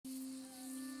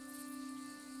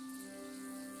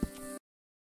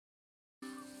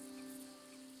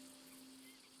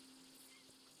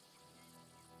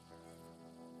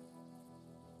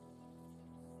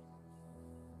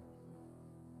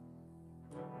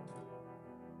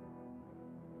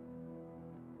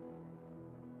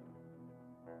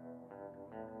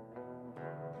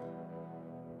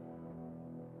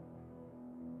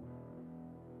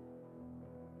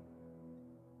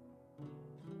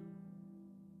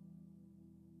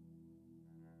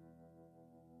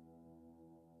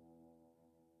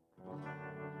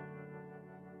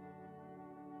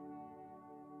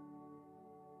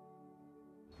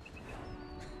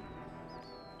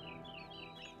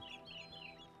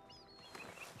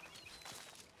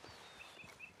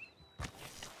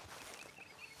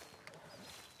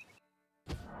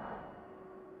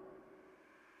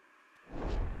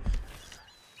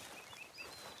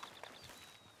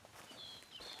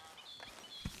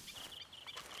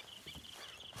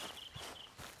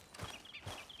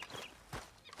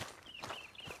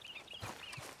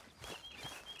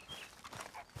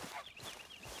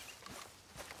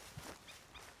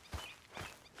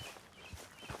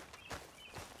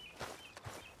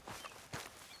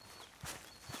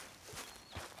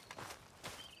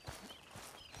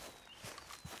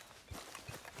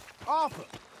Arthur!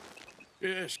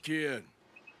 Yes, kid.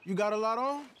 You got a lot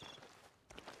on?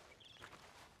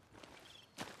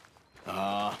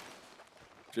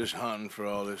 Just hunting for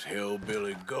all this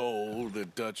hillbilly gold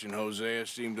that Dutch and Hosea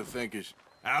seem to think is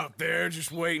out there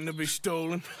just waiting to be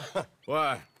stolen.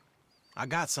 Why? I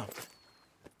got something.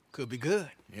 Could be good.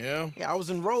 Yeah? Yeah, I was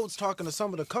in Rhodes talking to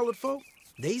some of the colored folk.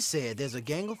 They said there's a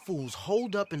gang of fools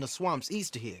holed up in the swamps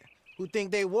east of here who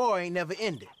think their war ain't never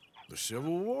ended. The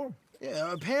Civil War?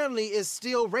 Yeah, apparently it's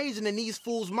still raging in these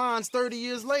fools' minds 30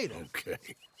 years later. Okay.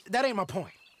 That ain't my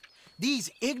point.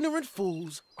 These ignorant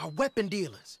fools are weapon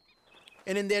dealers.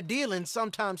 And in their dealing,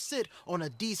 sometimes sit on a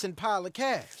decent pile of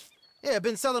cash. Yeah,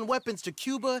 been selling weapons to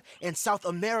Cuba and South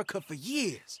America for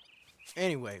years.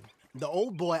 Anyway, the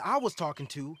old boy I was talking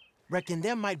to reckoned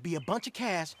there might be a bunch of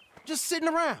cash just sitting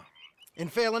around.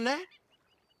 And failing that,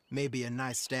 maybe a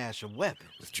nice stash of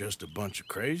weapons. With just a bunch of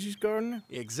crazies guarding it?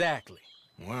 Exactly.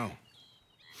 Well,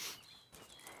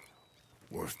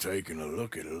 worth taking a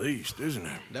look at least, isn't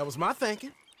it? That was my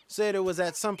thinking. Said it was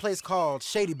at some place called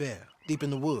Shady Bell, deep in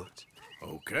the woods.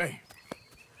 Okay.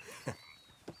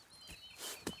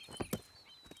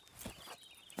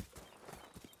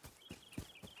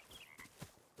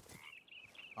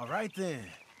 All right then,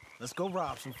 let's go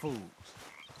rob some fools.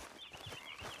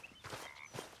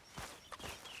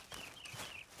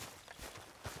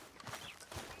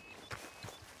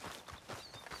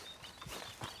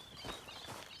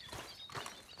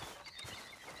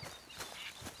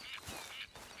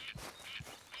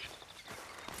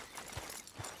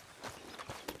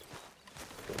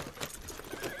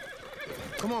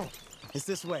 Come on, it's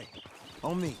this way.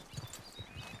 On me.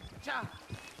 Cha!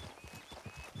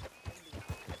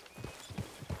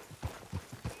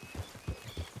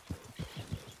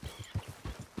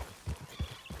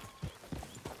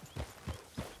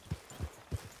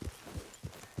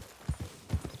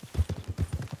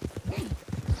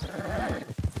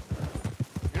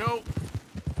 You know,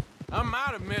 I might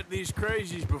have met these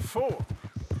crazies before.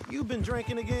 You been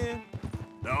drinking again?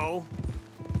 No.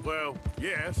 Well,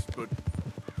 yes, but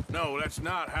no, that's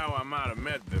not how I might have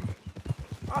met them.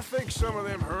 I think some of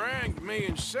them harangued me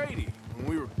and Sadie when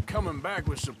we were coming back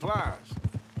with supplies.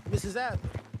 Mrs. Adler?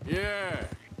 Yeah,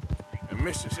 and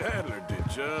Mrs. Adler did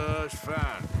just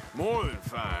fine. More than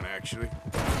fine, actually.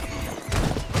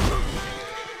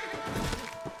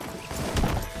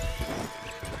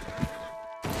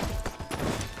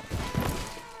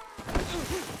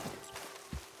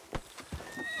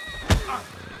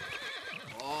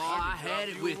 I had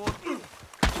it with you.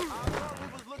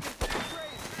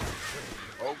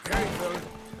 Okay, fella.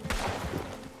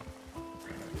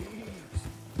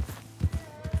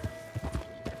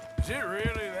 Is it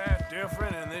really that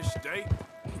different in this state?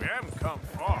 We haven't come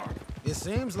far. It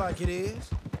seems like it is.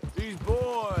 These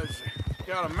boys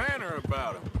got a manner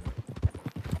about them.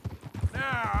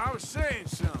 Now, I was saying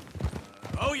something.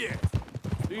 Oh, yeah.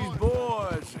 These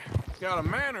boys got a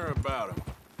manner about them,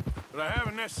 but I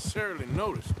haven't necessarily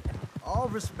noticed. All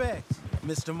respect,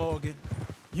 Mr. Morgan.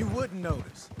 You wouldn't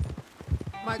notice.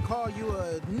 Might call you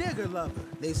a nigger lover.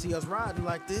 They see us riding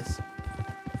like this.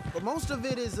 But most of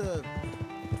it is a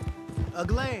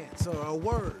glance or a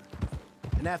word.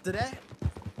 And after that,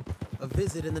 a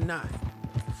visit in the night.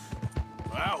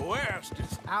 Out west,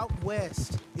 it's... Out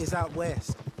west is out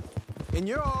west. And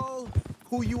you're all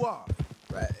who you are.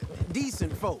 Right?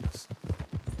 Decent folks.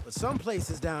 But some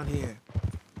places down here,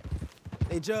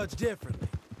 they judge differently.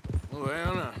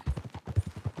 Well, now,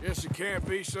 guess it can't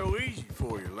be so easy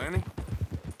for you, Lenny.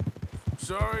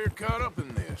 Sorry you're caught up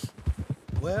in this.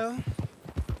 Well,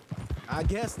 I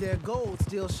guess their gold's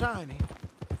still shining,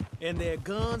 and their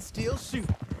guns still shoot.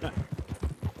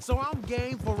 So I'm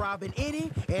game for robbing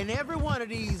any and every one of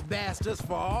these bastards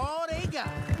for all they got.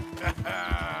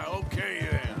 Okay,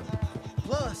 then.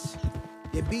 Plus,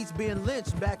 it beats being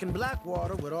lynched back in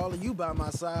Blackwater with all of you by my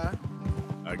side.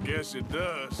 I guess it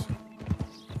does.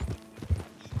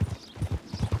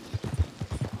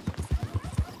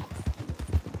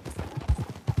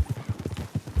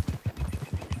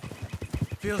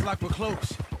 Feels like we're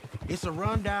close. It's a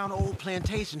rundown old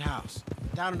plantation house,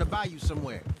 down in the bayou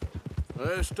somewhere.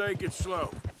 Let's take it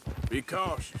slow. Be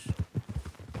cautious.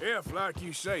 If, like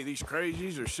you say, these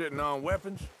crazies are sitting on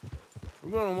weapons,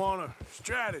 we're gonna wanna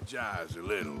strategize a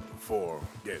little before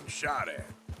getting shot at.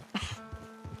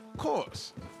 Of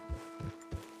course.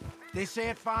 They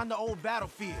said find the old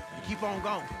battlefield and keep on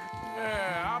going.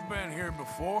 Yeah, I've been here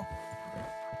before.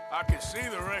 I can see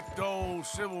the wrecked old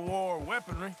Civil War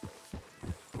weaponry.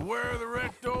 But where are the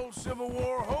wrecked old Civil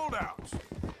War holdouts?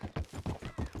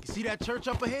 You see that church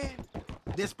up ahead?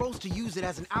 They're supposed to use it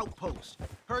as an outpost.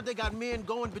 Heard they got men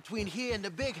going between here and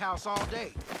the big house all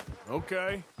day.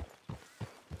 Okay.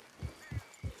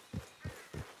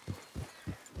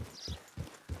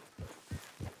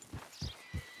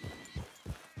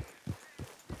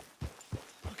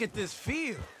 Look at this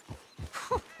field.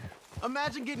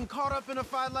 Imagine getting caught up in a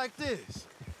fight like this.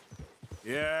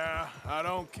 Yeah, I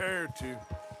don't care to.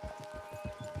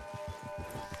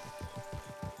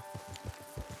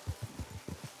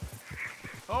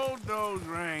 Hold those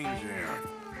reins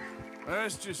in.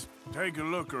 Let's just take a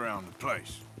look around the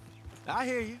place. I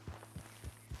hear you.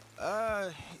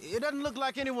 It doesn't look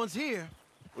like anyone's here.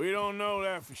 We don't know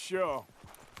that for sure.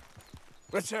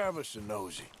 Let's have us a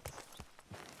nosy.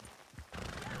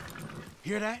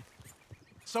 Hear that?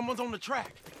 Someone's on the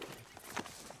track.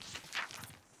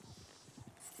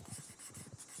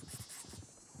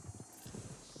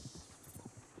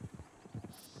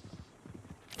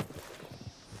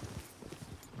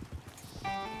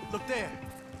 Look there,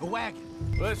 a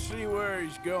wagon. Let's see where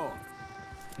he's going.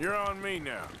 You're on me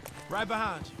now. Right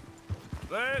behind you.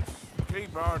 Let's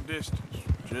keep our distance.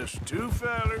 Just two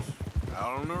fellas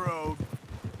out on the road.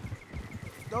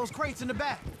 Those crates in the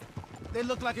back, they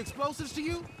look like explosives to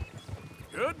you?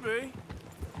 Could be.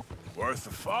 Worth a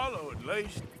follow, at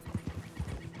least.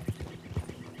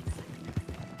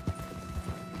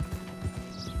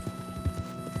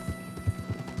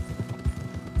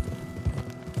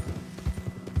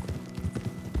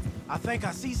 I think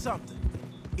I see something.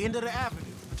 End of the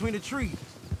avenue, between the trees.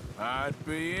 Might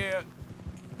be it.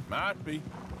 Might be.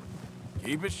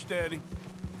 Keep it steady.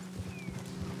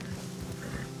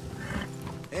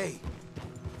 Hey,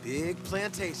 big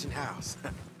plantation house.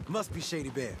 Must be Shady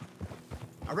Bear.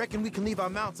 I reckon we can leave our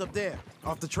mounts up there,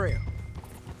 off the trail.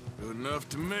 Good enough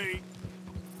to me.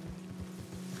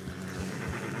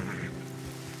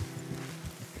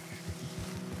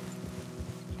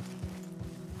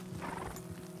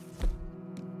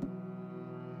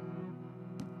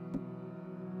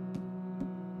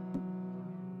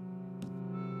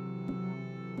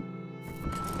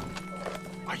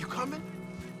 Are you coming?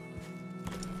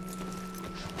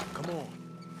 Come on.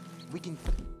 We can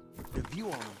the view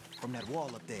on them from that wall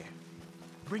up there.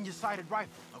 Bring your sighted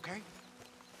rifle, okay?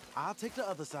 I'll take the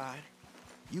other side.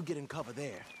 You get in cover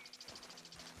there.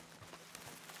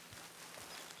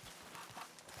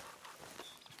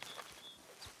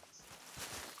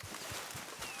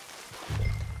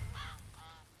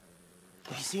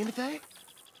 You see anything?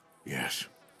 Yes.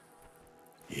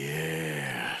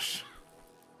 Yes.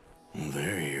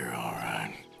 They're here, all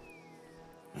right.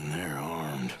 And they're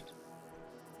armed.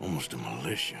 Almost a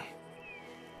militia.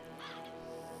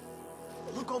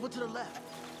 Look over to the left.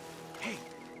 Hey,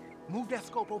 move that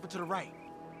scope over to the right.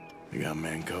 You got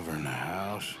men covering the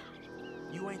house?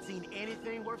 You ain't seen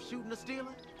anything worth shooting or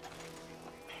stealing?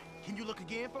 Can you look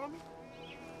again for me?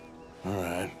 All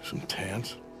right, some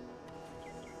tents.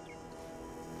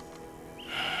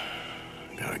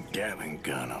 Got a Gatling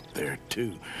gun up there,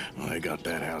 too. Well, they got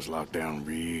that house locked down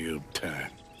real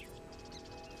tight.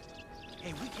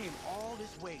 Hey, we came all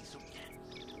this way, so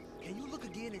can you look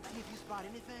again and see if you spot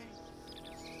anything?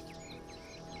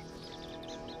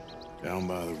 Down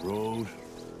by the road,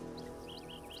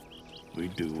 we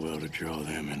do well to draw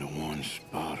them into one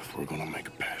spot if we're gonna make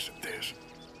a pass at this.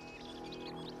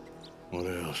 What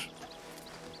else?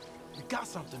 You got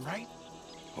something, right?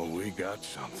 Oh, we got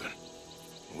something.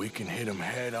 We can hit them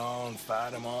head on,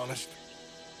 fight them honest.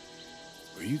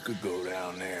 Or you could go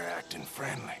down there acting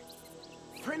friendly.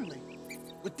 Friendly?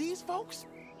 With these folks?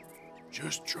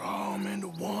 Just draw them into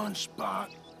one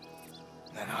spot,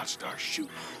 then I'll start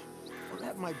shooting. Well,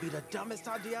 that might be the dumbest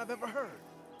idea I've ever heard.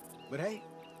 But hey,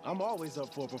 I'm always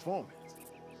up for a performance.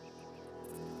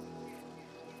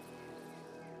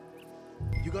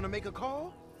 You gonna make a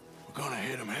call? We're gonna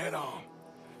hit them head on.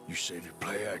 You save your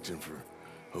play acting for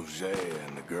Jose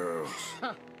and the girls.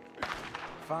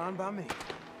 Fine by me.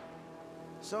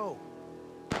 So,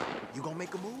 you gonna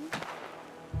make a move?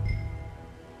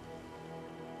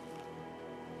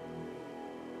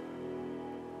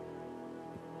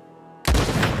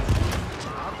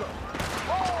 I'll go.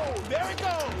 Oh, there it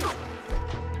goes!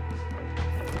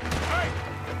 Hey!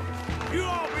 You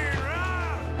all being right!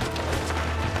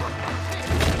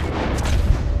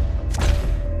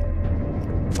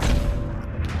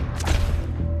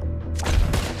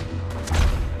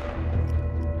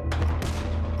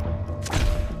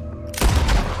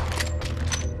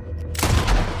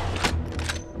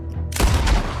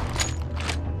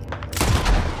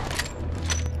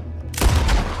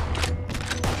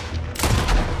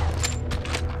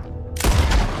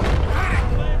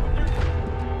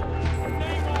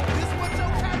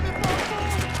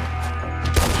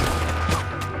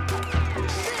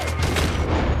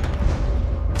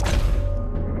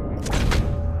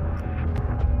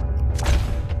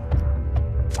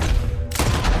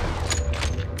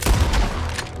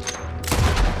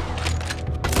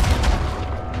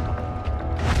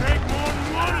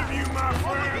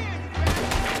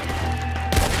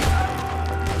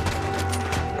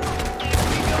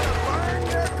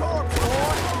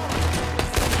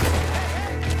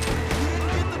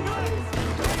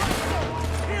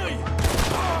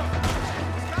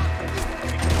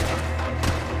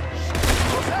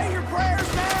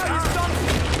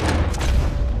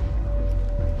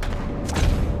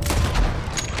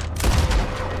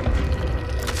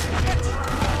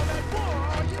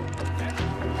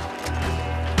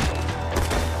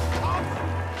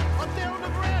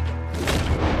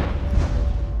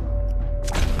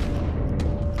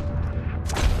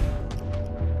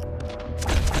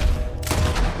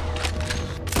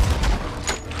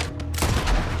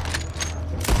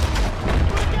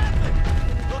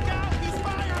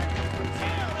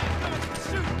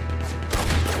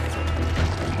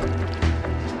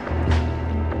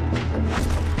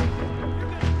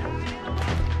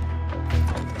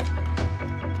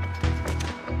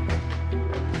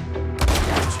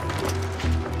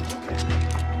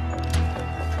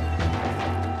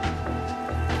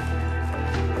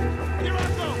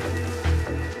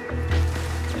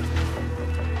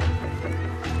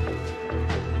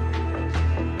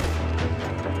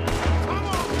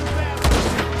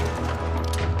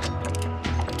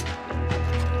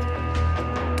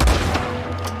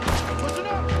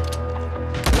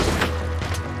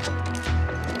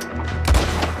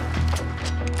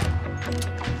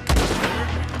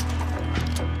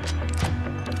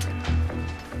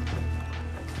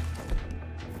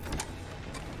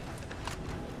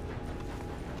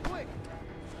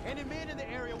 Any men in the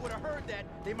area would have heard that.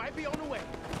 They might be on the way.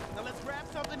 Now let's grab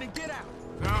something and get out.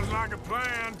 Sounds like a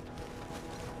plan.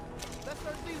 Let's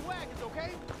search these wagons,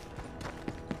 okay?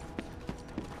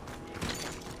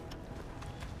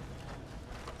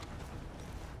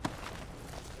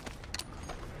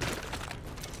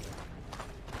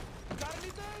 Got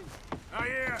anything? Oh,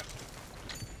 yeah.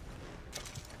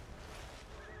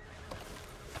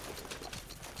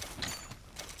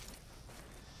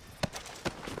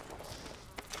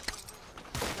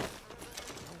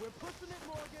 We're pushing it,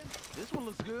 Morgan. This one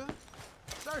looks good.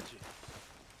 Search it.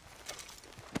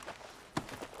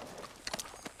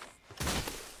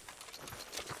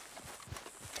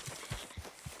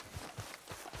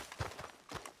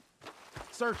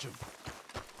 Search him.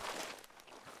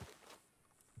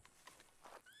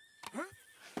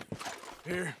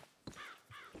 Here.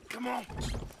 Come on.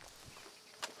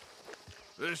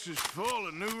 This is full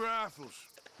of new rifles.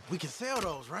 We can sell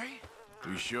those, right?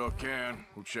 We sure can.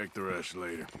 We'll check the rest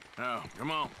later. Now,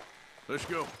 come on. Let's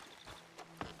go.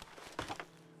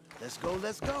 Let's go,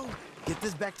 let's go. Get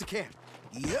this back to camp.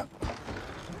 Yep.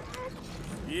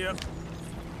 Yep.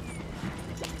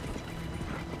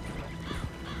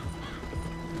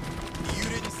 You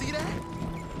didn't see that?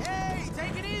 Hey,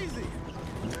 take it easy.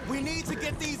 We need to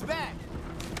get these back.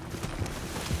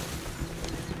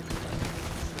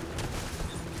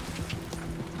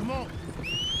 Come on.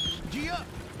 G up.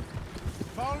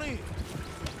 Fall in.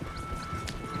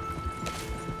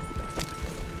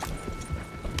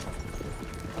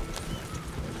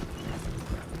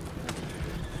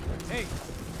 Hey,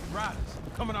 riders,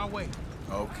 coming our way.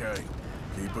 Okay.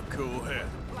 Keep a cool head.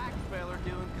 Black feller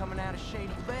doing coming out of Shady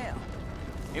Bell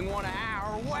in one of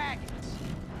our wagons.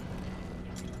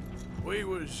 We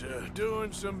was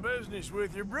doing some business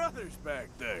with your brothers back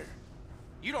there.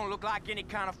 You don't look like any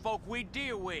kind of folk we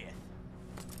deal with.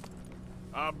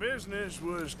 Our business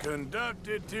was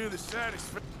conducted to the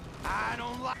satisfaction. I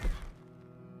don't like...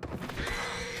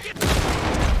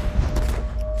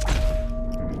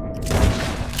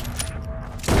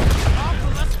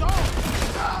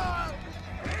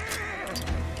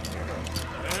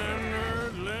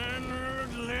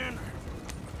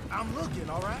 I'm looking,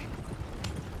 all right?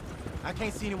 I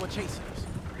can't see anyone chasing us.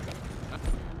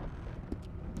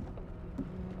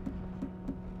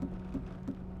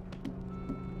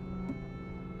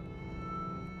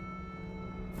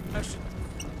 I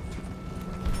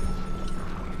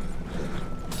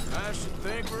should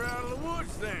think we're out of the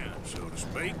woods then, so to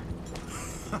speak.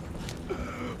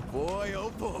 Boy, oh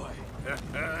boy.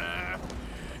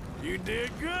 You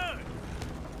did good.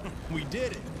 We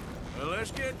did it. Well,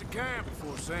 let's get to camp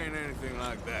before saying anything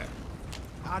like that.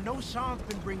 I know Sean's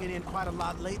been bringing in quite a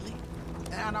lot lately,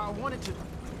 and I wanted to...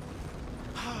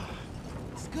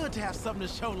 It's good to have something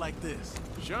to show like this.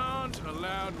 Sean's a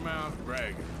loudmouth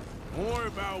bragger. Don't worry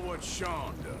about what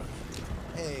Sean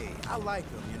does. Hey, I like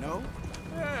him, you know?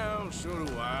 Well, so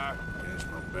do I. Guess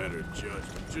my better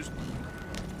judgment. Just,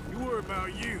 you worry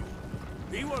about you.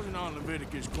 He wasn't on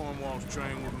Leviticus Cornwall's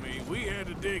train with me. We had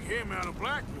to dig him out of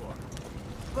Blackwater.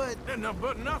 But...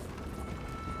 But nothing.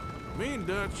 Me and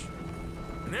Dutch,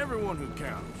 and everyone who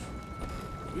counts,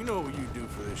 we know what you do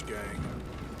for this gang.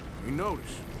 We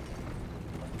notice.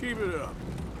 Keep it up.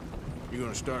 You're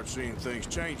gonna start seeing things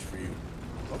change for you.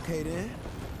 Okay, then.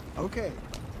 Okay.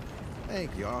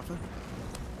 Thank you, Arthur.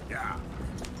 Yeah.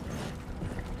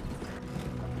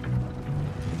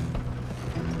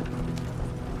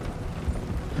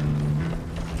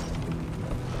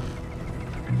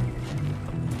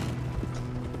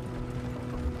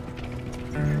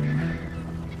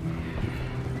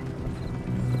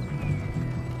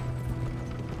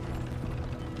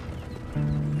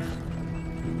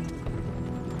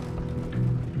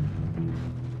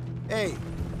 Hey,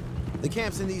 the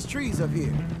camp's in these trees up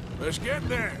here. Let's get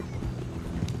there.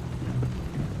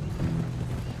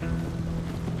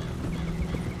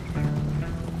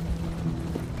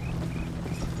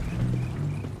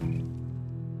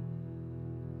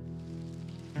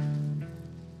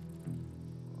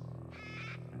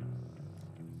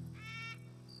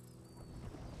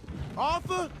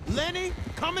 Arthur, Lenny,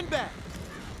 coming back.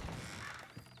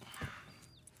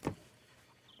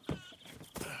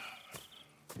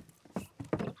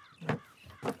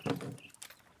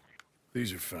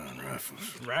 These are fine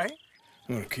rifles. Right?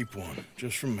 I'm gonna keep one,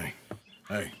 just for me.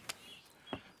 Hey,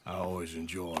 I always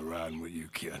enjoy riding with you,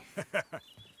 kid.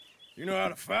 You know how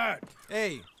to fight.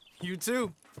 Hey, you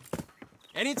too.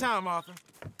 Anytime, Arthur.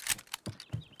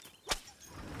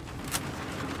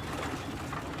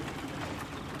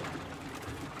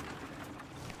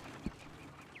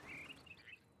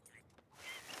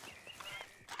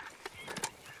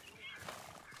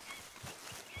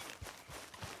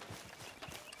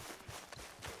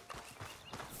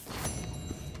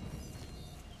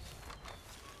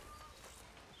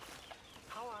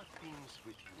 How are things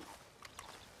with you?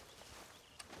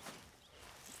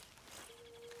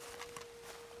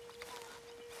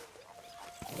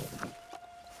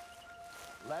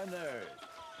 Leonard.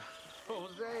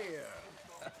 Hosea.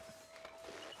 How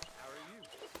are you?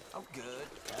 I'm good.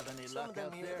 Have any Some luck of them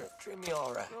out here there? treat me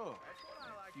all right. Oh, a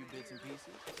few bits and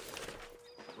pieces.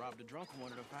 Robbed a drunk who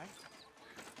wanted a fight.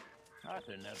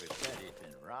 Arthur never said he'd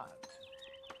been robbed.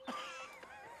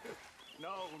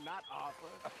 No, not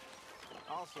Arthur.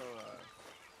 Also, a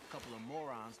couple of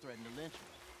morons threatened to lynch me.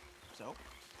 So,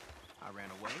 I ran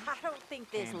away. I don't think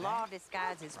this Came law back,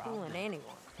 disguise is robbed fooling her.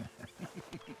 anyone.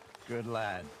 Good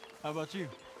lad. How about you?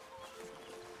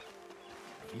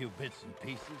 A few bits and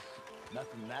pieces.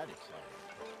 Nothing that exciting.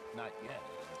 Not yet.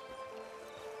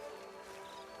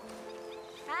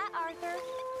 Hi, Arthur.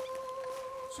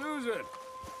 Susan,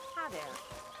 Hi there.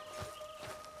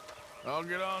 I'll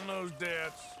get on those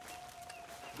debts.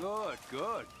 Good,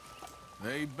 good.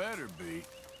 They better be.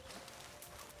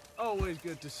 Always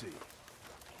good to see you.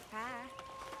 Hi.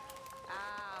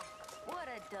 Ah, what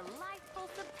a delightful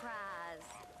surprise.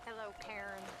 Hello,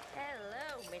 Karen.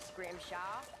 Hello, Miss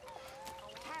Grimshaw.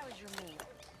 How was your meal?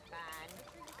 Fine.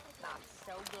 I'm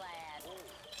so glad.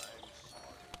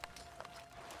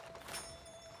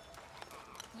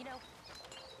 You know,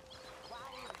 while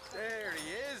we were There he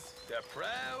is, the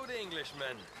proud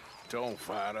Englishman. Don't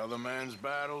fight other men's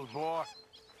battles, boy.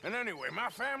 And anyway, my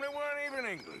family weren't even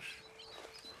English.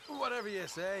 Whatever you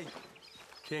say,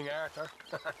 King Arthur. to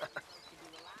be alive,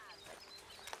 but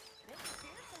Mr.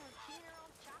 Pearson was keener on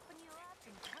chopping you up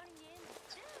and turning you into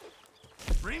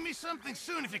stew. Bring me something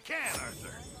soon if you can,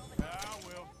 Arthur. I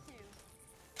will.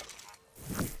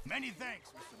 Many thanks,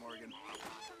 Mr. Morgan.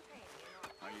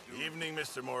 How you doing? Evening,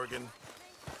 Mr. Morgan.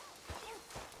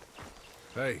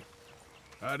 Hey,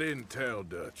 I didn't tell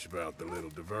Dutch about the little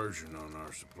diversion on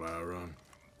our supply run.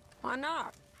 Why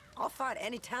not? I'll fight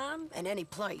any time and any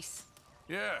place.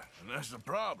 Yeah, and that's the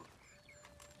problem.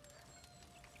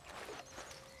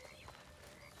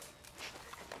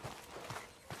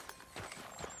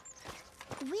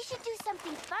 We should do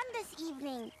something fun this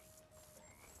evening.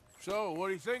 So, what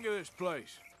do you think of this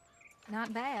place?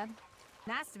 Not bad.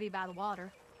 Nice to be by the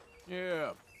water.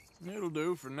 Yeah, it'll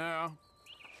do for now.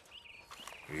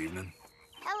 Evening.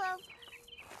 Hello.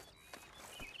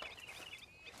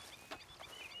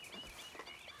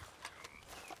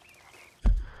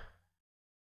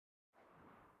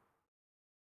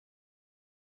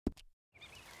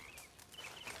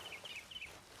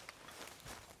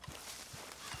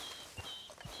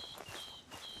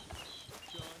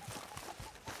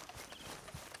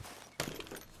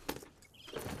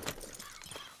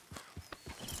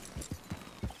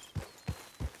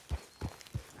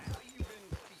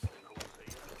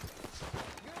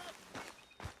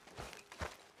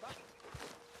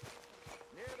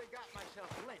 Nearly got myself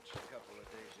lynched a couple of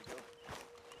days ago.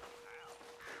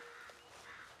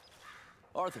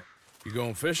 Arthur. You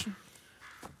going fishing?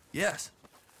 Yes.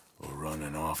 Or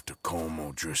running off to Colm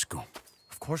O'Driscoll?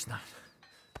 Of course not.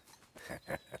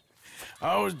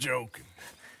 I was joking.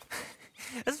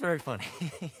 That's very funny.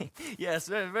 Yes,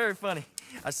 very, very funny.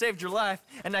 I saved your life,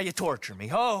 and now you torture me.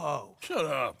 Ho, ho. Shut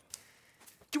up.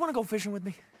 Do you want to go fishing with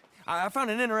me? I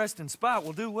found an interesting spot.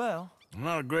 We'll do well. I'm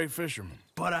not a great fisherman.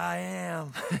 But I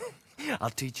am. I'll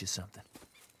teach you something.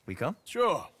 We come?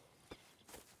 Sure.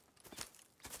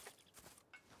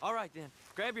 All right, then.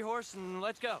 Grab your horse and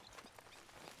let's go.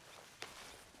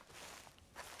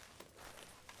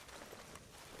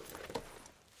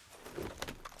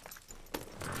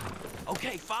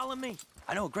 Okay, follow me.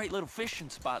 I know a great little fishing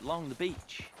spot along the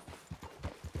beach.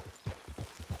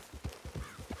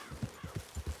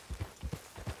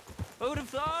 Who'd have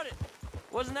thought it?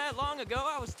 Wasn't that long ago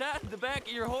I was tied to the back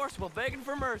of your horse while begging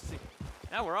for mercy.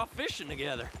 Now we're off fishing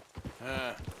together.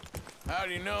 How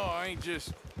do you know I ain't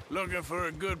just looking for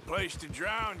a good place to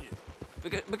drown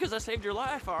you? Because I saved your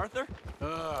life, Arthur.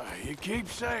 You keep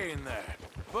saying that.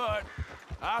 But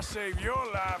I save your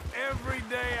life every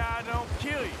day I don't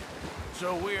kill you.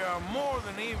 So we are more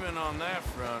than even on that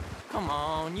front. Come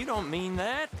on, you don't mean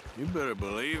that. You better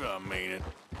believe I mean it.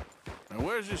 Now,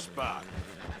 where's this spot?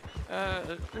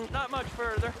 Not much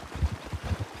further.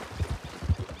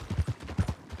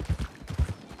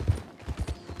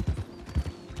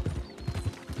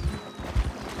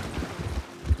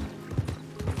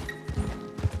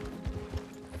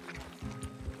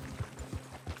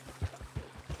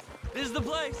 This is the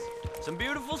place. Some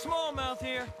beautiful smallmouth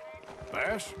here.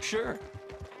 Bass? Sure.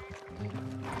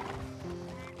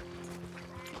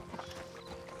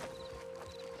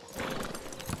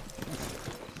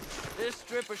 This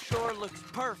strip of shore looks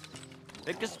perfect.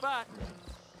 Pick a spot.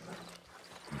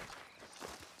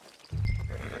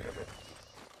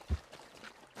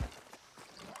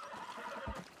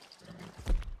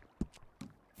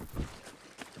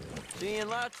 Seeing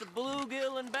lots of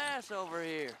bluegill and bass over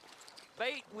here.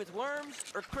 Bait with worms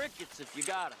or crickets if you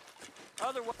got 'em.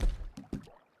 Otherwise,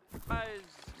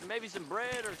 maybe some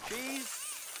bread or cheese.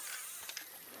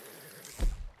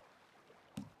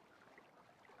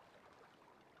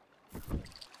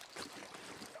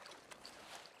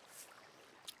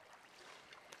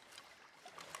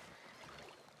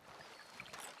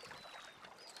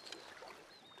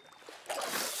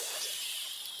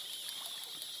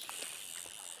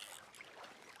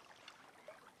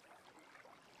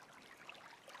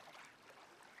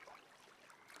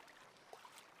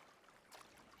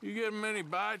 You getting many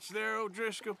bites there,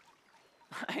 O'Driscoll?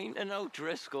 I ain't an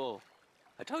O'Driscoll.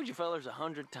 I told you fellers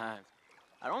 100 times.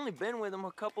 I'd only been with him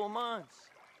a couple of months.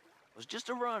 Was just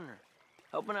a runner,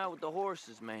 helping out with the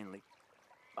horses mainly.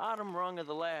 Bottom rung of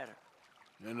the ladder.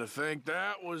 And to think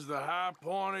that was the high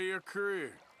point of your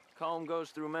career. Colm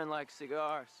goes through men like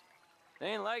cigars. They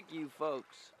ain't like you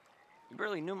folks. You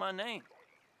barely knew my name.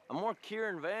 I'm more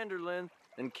Kieran Vanderlyn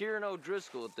than Kieran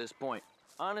O'Driscoll at this point.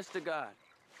 Honest to God.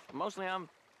 Mostly I'm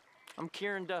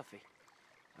Kieran Duffy.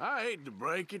 I hate to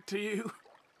break it to you,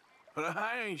 but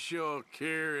I ain't sure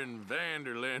Kieran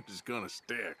Vanderlyn is gonna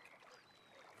stick.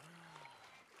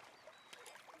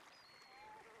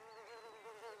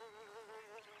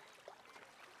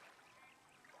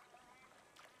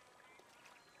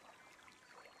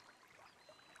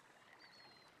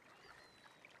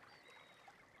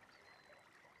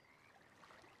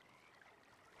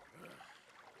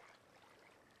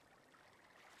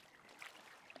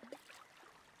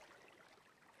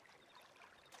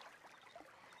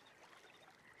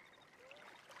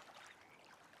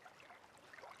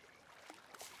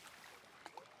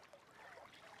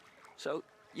 So,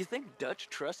 you think Dutch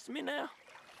trusts me now?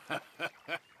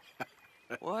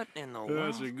 What in the world?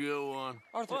 That's a good one.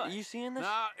 Arthur, What? are you seeing this?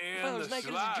 Not in Fella's the naked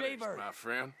as a slightest, jaybird. my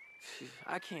friend.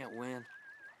 I can't win.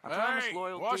 I promised Hey,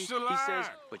 loyalty, what's the he says,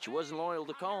 line? but you wasn't loyal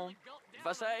to Colm. If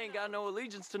I say I ain't got no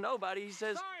allegiance to nobody, he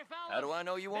says, how do I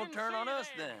know you won't turn on us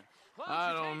then?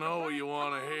 I don't know what you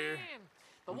want to hear.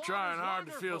 I'm trying hard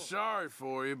to feel sorry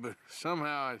for you, but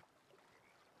somehow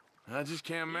I just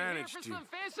can't manage to.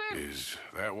 Is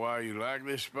that why you like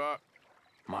this spot?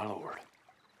 My lord,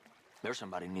 there's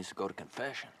somebody who needs to go to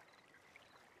confession.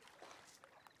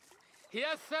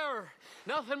 Yes, sir.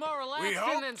 Nothing more We relaxing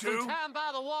hope than to. some time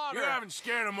by the water. You haven't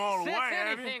scared them all away, Sets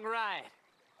have you? anything right.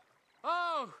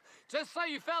 Oh, just so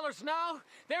you fellers know,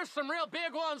 there's some real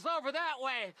big ones over that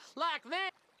way, like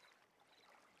this.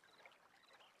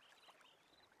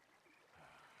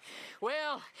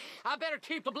 Well, I better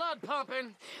keep the blood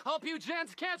pumping. Hope you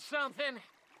gents catch something.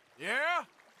 Yeah?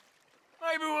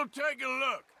 Maybe we'll take a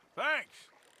look. Thanks.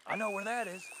 I know where that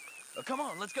is. Come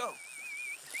on, let's go.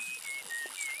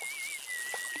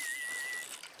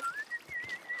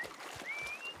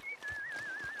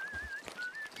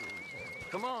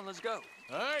 Come on, let's go.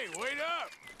 Hey, wait up!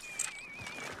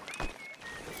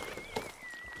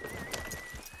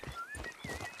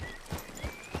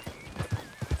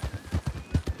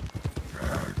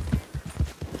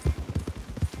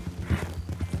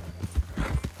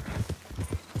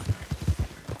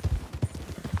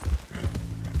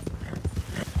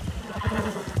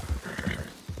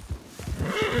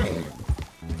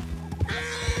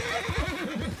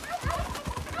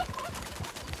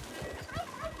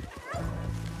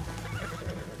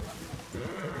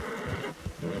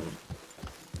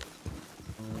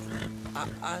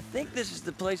 I think this is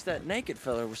the place that naked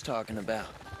fella was talking about.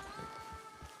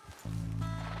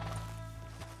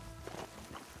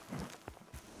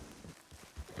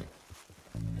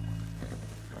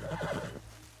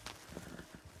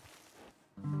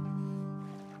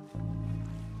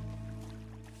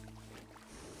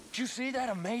 Did you see that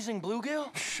amazing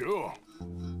bluegill? Sure.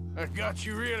 That got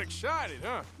you real excited,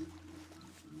 huh?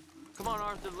 Come on,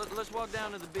 Arthur, let's walk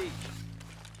down to the beach.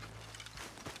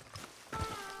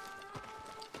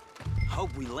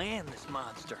 Hope we land this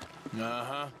monster.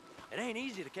 Uh-huh. It ain't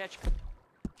easy to catch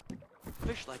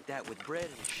fish like that with bread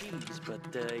and cheese, but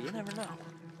you never know.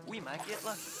 We might get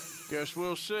lucky. Guess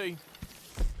we'll see.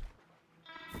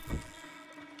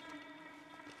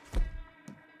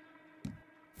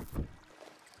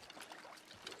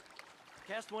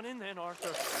 Cast one in then,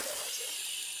 Arthur.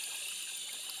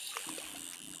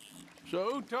 So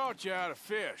who taught you how to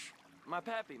fish? My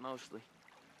pappy, mostly.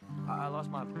 I lost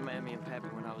my mammy and pappy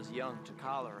when I was young to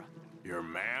cholera. Your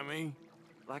mammy?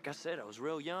 Like I said, I was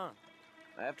real young.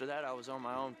 After that, I was on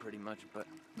my own pretty much, but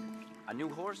I knew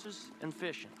horses and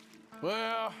fishing.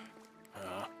 Well,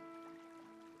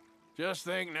 just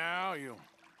think now, you'll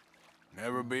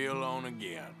never be alone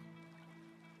again.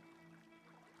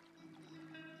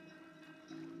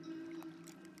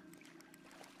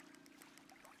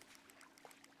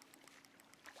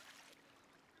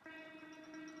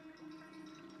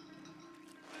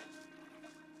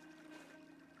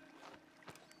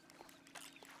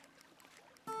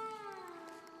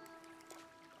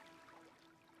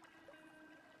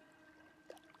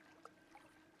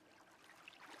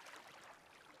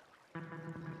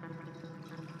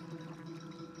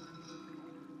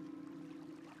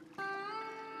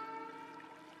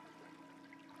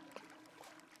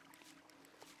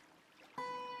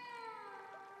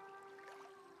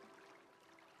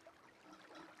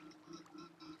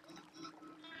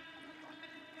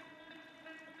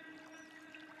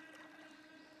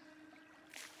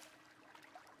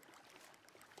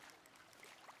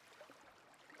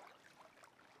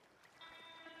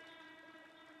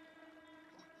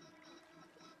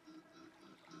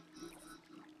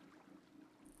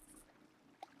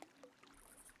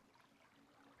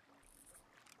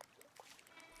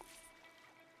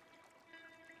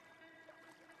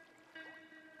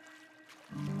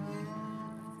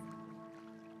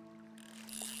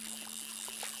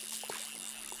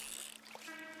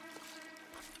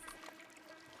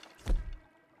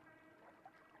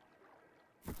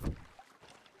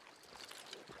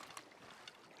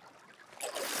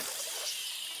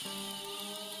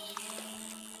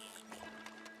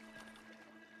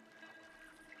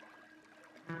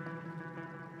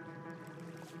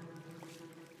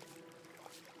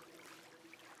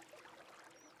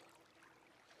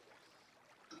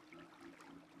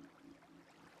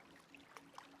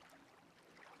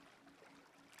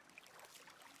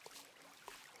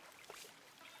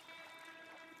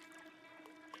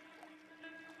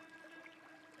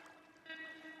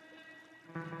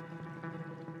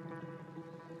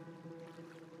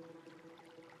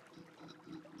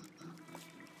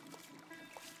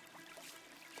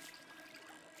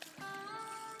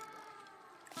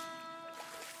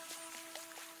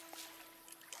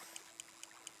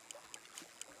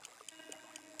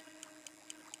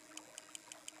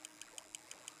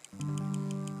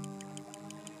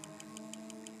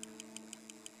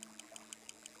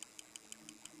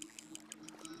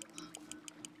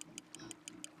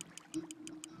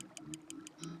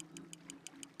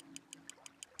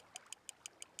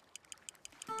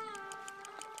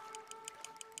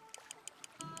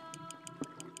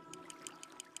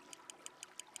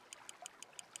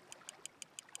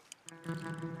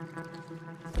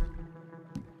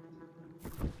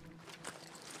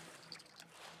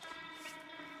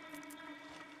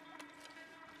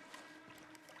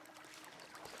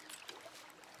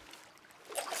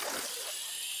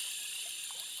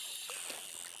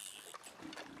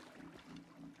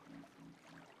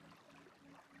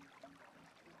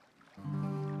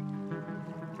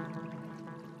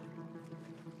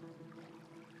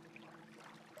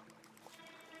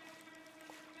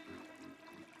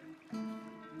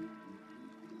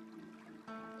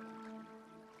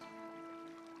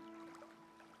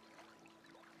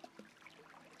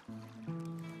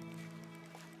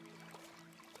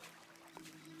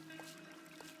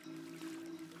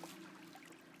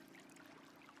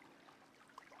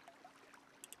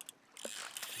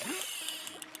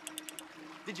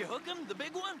 Did you hook him, the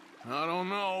big one? I don't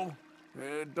know.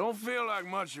 Don't feel like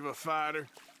much of a fighter.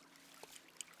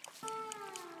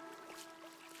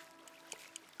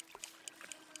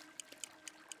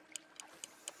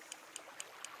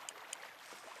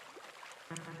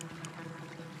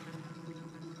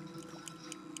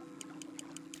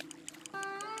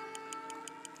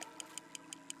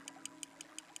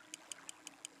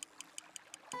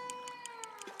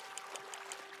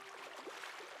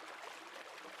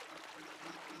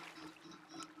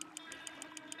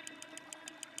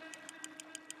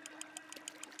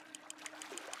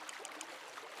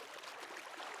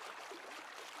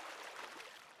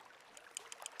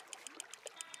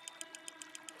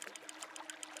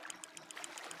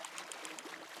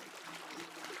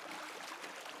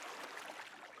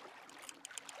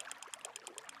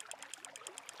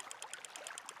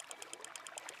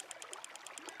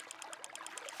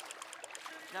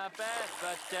 Not bad,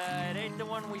 but it ain't the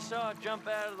one we saw jump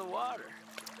out of the water.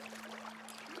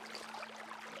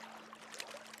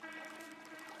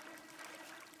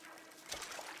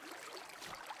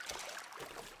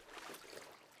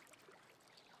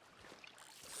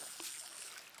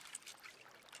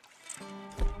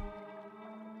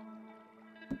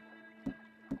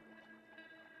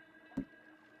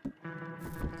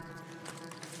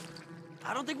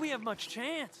 I don't think we have much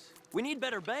chance. We need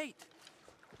better bait.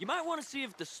 You might want to see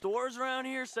if the stores around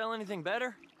here sell anything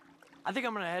better. I think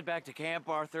I'm gonna head back to camp,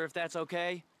 Arthur, if that's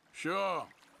okay. Sure.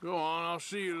 Go on, I'll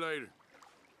see you later.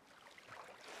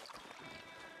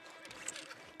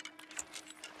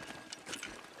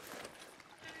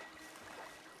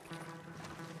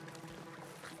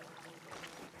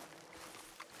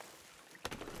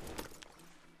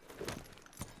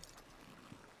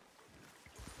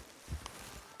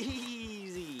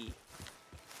 Easy.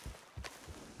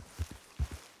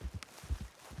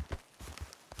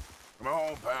 Come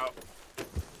on, pal.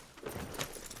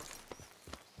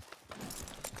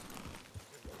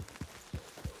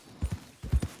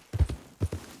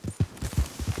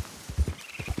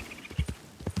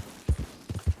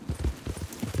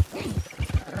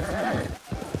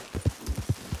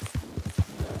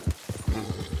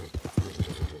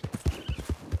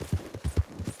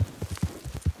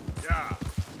 Yeah.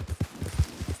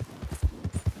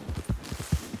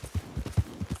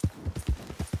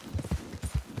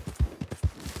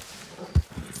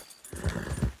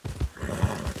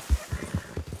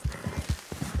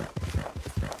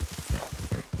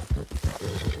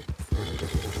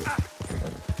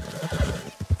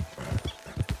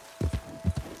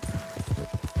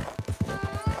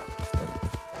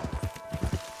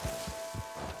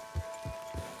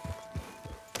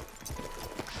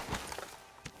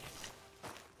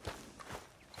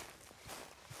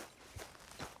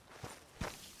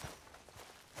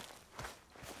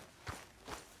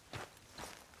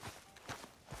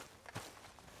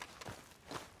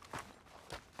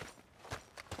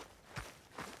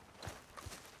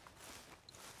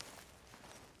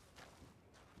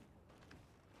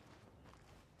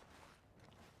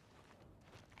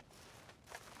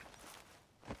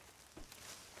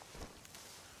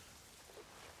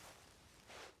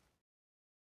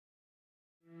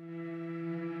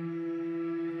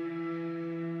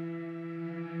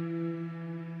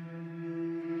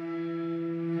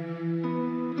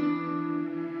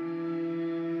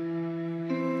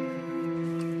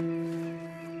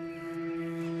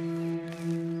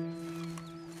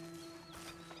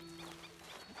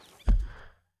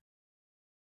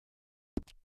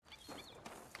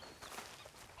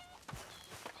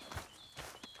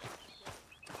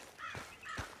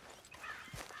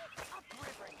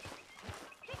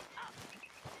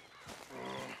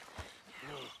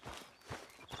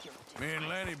 Me and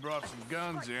Lenny brought some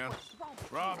guns in.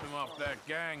 Robbed them off that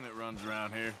gang that runs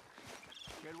around here.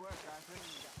 Good work, Arthur.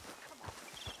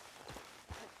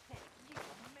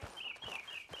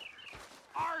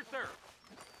 Arthur!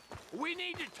 We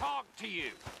need to talk to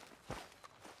you.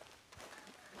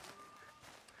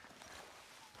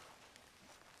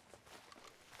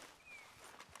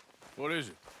 What is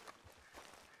it?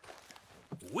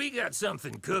 We got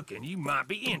something cooking you might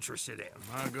be interested in.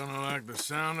 Am I gonna like the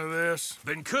sound of this?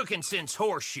 Been cooking since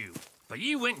Horseshoe, but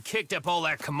you went and kicked up all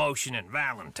that commotion in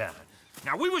Valentine.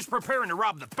 Now, we was preparing to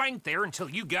rob the bank there until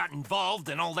you got involved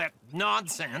in all that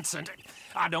nonsense, and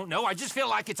I don't know, I just feel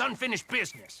like it's unfinished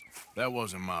business. That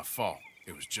wasn't my fault.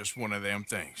 It was just one of them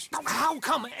things. How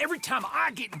come every time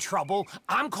I get in trouble,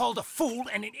 I'm called a fool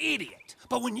and an idiot?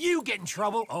 But when you get in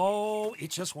trouble, oh,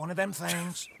 it's just one of them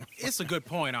things. It's a good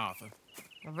point, Arthur.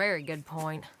 A very good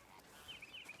point.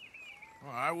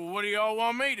 All right, well, what do y'all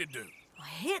want me to do?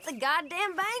 Hit the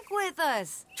goddamn bank with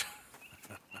us.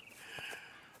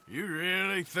 You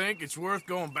really think it's worth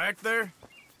going back there?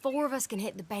 4 of us can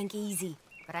hit the bank easy,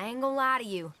 but I ain't gonna lie to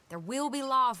you. There will be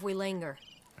law if we linger.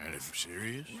 And if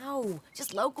serious? No,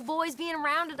 just local boys being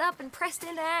rounded up and pressed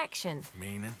into action.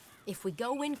 Meaning? If we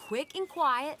go in quick and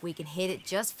quiet, we can hit it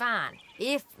just fine.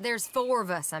 If there's 4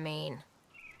 of us, I mean.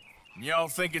 Y'all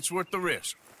think it's worth the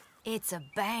risk? It's a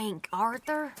bank,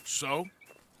 Arthur. So?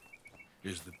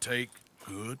 Is the take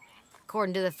good?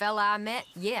 According to the fella I met,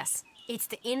 yes. It's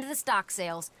the end of the stock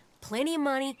sales. Plenty of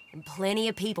money and plenty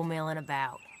of people milling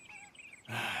about.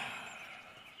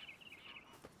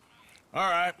 All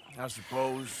right, I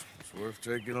suppose it's worth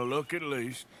taking a look at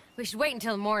least. We should wait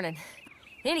until the morning.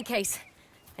 In any case,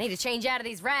 I need to change out of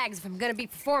these rags if I'm gonna be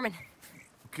performing.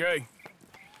 Okay.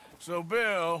 So,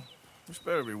 Bill, this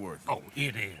better be worth it. Oh,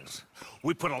 it is.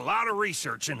 We put a lot of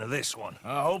research into this one.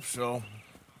 I hope so.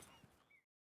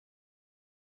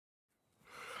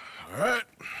 All right.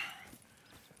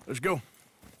 Let's go.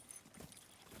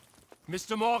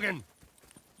 Mr. Morgan.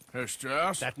 Herr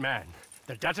Strauss? That man.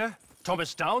 The debtor,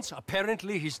 Thomas Downs,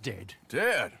 apparently he's dead.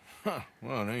 Dead? Huh.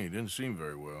 Well, he didn't seem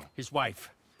very well. His wife.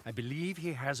 I believe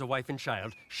he has a wife and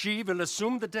child. She will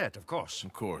assume the debt, of course.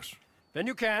 Of course. Then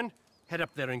you can. Head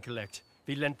up there and collect.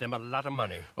 We lent them a lot of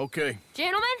money. Okay.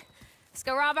 Gentlemen, let's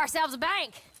go rob ourselves a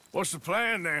bank. What's the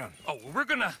plan, then? Oh, we're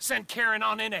gonna send Karen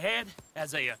on in ahead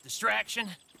as a distraction.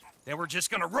 Then we're just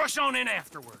gonna rush on in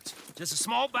afterwards. Just a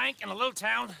small bank in a little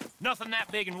town. Nothing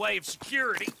that big in way of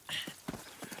security.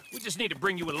 We just need to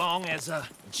bring you along as a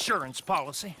insurance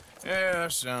policy. Yeah,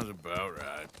 that sounds about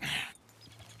right.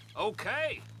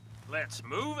 Okay, let's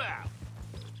move out.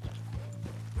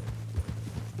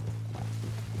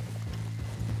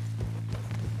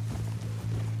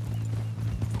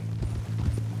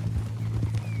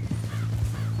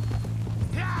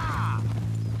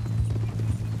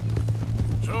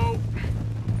 So,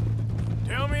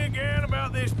 tell me again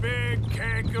about this big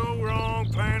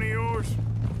can't-go-wrong plan of yours.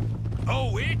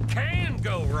 Oh, it can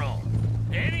go wrong.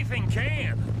 Anything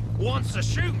can, once the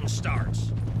shooting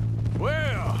starts.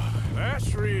 Well,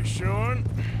 that's reassuring.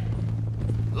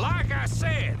 Like I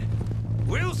said,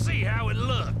 we'll see how it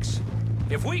looks.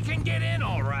 If we can get in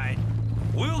all right,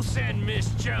 we'll send Miss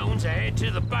Jones ahead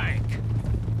to the bank.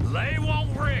 They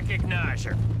won't recognize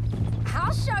her.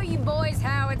 I'll show you boys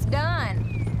how it's done.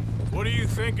 What are you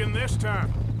thinking this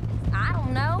time? I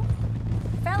don't know.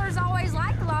 Fellers always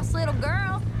like a lost little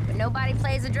girl, but nobody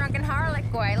plays a drunken harlot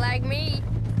quite like me.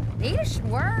 Nita should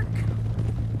work.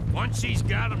 Once she's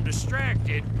got them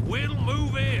distracted, we'll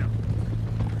move in.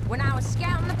 When I was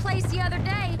scouting the place the other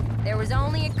day, there was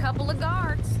only a couple of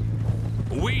guards.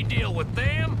 We deal with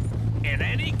them and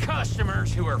any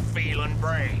customers who are feeling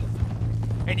brave.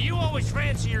 And you always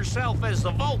fancy yourself as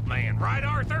the Vault Man, right,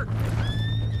 Arthur?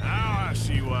 Now I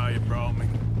see why you brought me.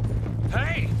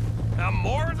 Hey, I'm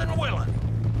more than willing.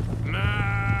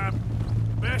 Nah,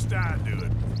 best I do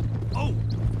it. Oh,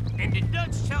 and did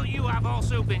Dutch tell you I've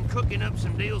also been cooking up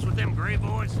some deals with them Gray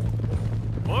Boys?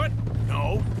 What?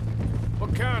 No.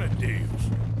 What kind of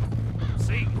deals?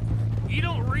 See, you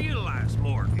don't realize,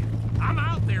 Morgan. I'm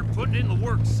out there putting in the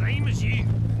work same as you.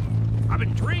 I've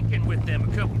been drinking with them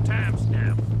a couple times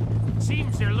now.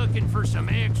 Seems they're looking for some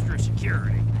extra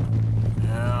security.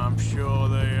 Yeah, I'm sure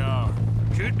they are.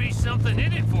 Could be something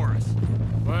in it for us.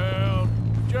 Well,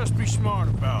 just be smart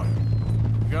about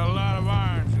it. Got a lot of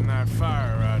irons in that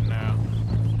fire right now.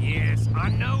 Yes, I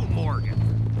know, Morgan.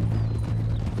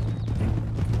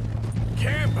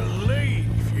 Can't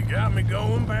believe you got me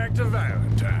going back to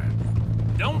Valentine.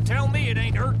 Don't tell me it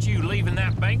ain't hurt you leaving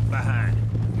that bank behind.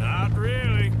 Not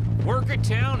really. Work a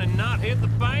town and not hit the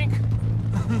bank?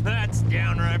 That's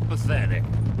downright pathetic.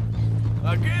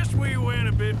 I guess we went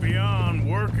a bit beyond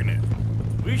working it.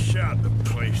 We shot the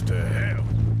place to hell.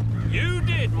 You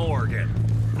did, Morgan.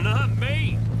 Not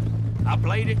me. I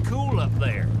played it cool up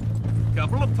there.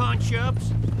 Couple of punch-ups,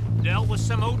 dealt with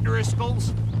some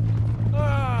O'Driscolls,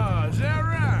 Ah, is that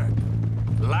right?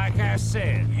 Like I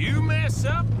said, you mess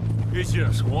up, it's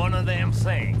just one of them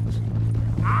things.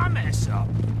 I mess up,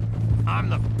 I'm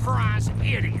the prize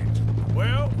idiot.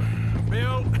 Well,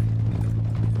 Bill,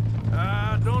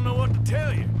 I don't know what to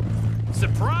tell you.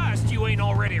 Surprised you ain't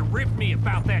already ripped me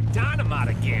about that dynamite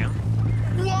again.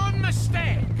 One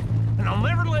mistake, and I'll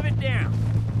never live it down.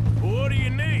 What do you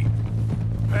need?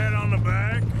 Pat on the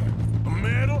back? A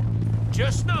medal?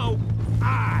 Just know,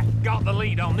 I got the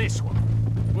lead on this one.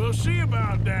 We'll see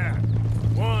about that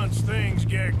once things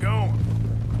get going.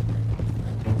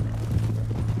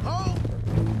 Oh!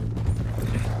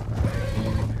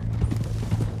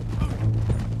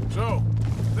 So,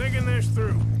 thinking this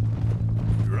through.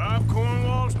 We rob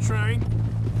Cornwall's train.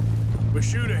 We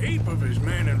shoot a heap of his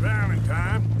men in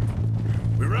Valentine.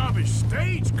 We rob his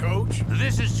stagecoach.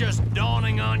 This is just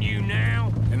dawning on you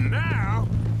now? And now,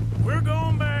 we're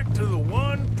going back to the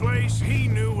one place he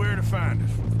knew where to find us.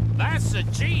 That's the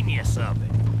genius of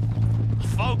it.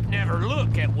 Folk never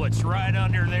look at what's right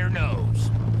under their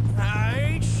nose. I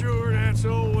ain't sure that's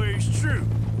always true.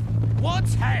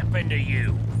 What's happened to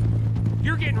you?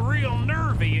 You're getting real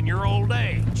nervy in your old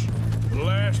age. The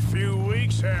last few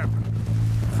weeks happened.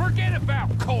 Forget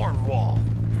about Cornwall.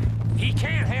 He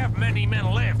can't have many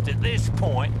men left at this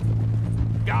point.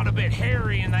 Got a bit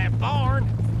hairy in that barn,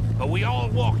 but we all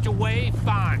walked away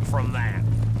fine from that.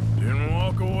 Didn't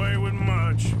walk away with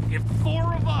much. If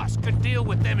 4 of us could deal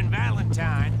with them in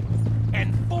Valentine,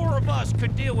 and 4 of us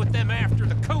could deal with them after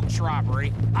the coach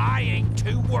robbery, I ain't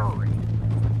too worried.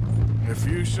 If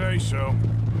you say so.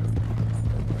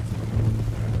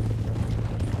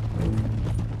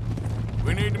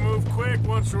 We need to move quick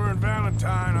once we're in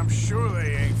Valentine. I'm sure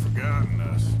they ain't forgotten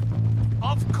us.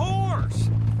 Of course!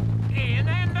 In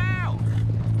and out!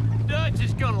 Dutch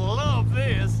is gonna love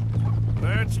this.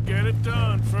 Let's get it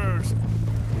done first.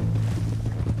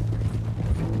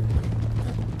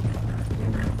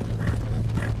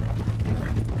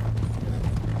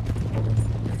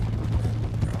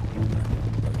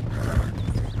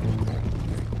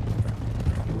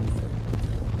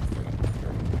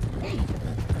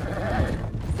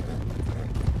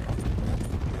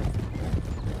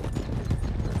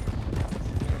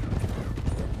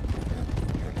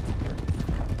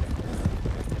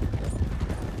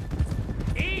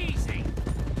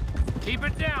 Keep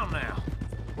it down now.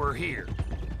 We're here.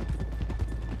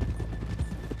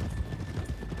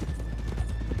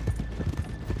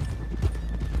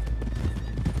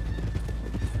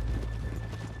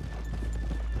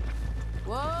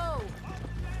 Whoa!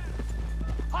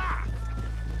 Ha!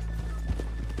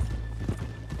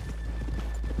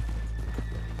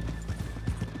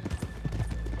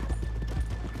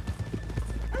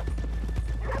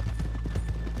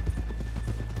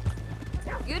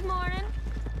 Good morning.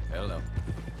 Hello.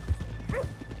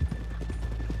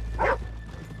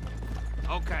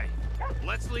 Okay,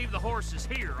 let's leave the horses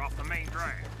here off the main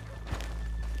drag.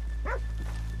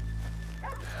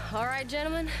 All right,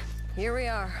 gentlemen, here we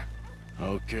are.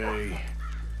 Okay,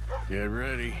 get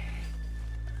ready.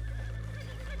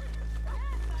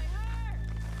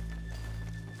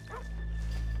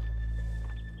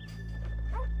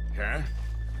 Okay,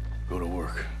 go to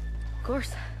work. Of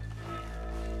course.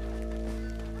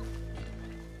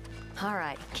 All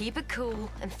right, keep it cool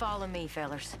and follow me,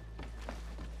 fellers.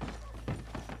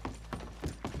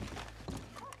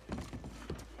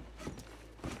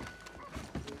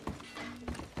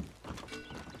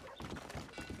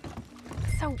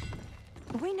 So,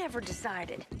 we never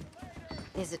decided.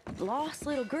 Is it lost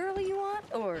little girl you want,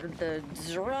 or the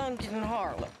drunken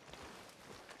harlot?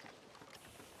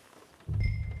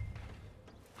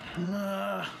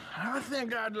 I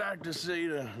think I'd like to see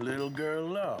the little girl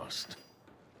lost.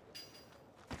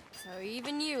 So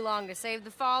even you long to save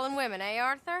the fallen women, eh,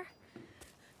 Arthur?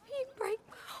 You break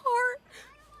my heart.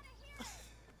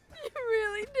 You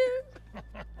really do.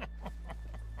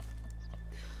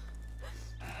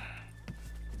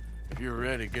 If you're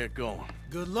ready, get going.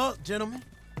 Good luck, gentlemen.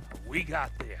 We got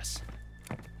this.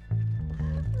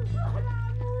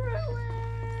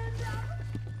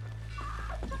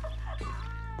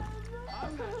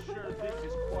 I'm not sure this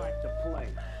is quite the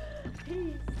place.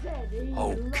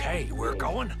 Okay, we're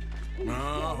going. No,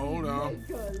 hold on.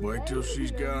 Wait till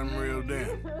she's got him reeled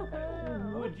in.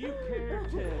 Would you care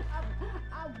to...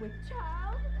 I'm with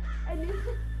child, and it's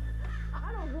just,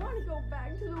 I don't want to go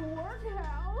back to the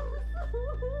workhouse.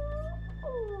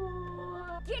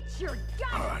 Get your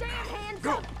goddamn hands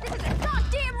up! This is a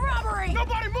goddamn robbery!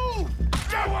 Nobody move!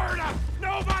 Get word up!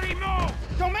 Nobody move!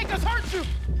 Don't make us hurt you!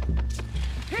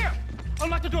 Here,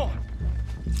 unlock the door.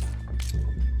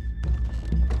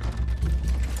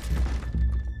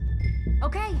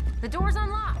 door's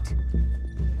unlocked.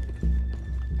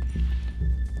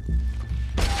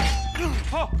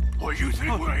 Oh, you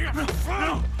think we're here for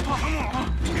fun? Come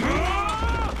on.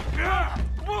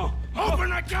 Open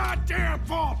the goddamn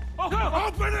vault!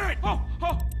 Open it!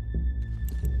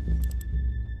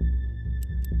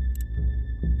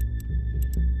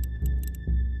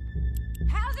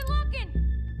 How's it looking?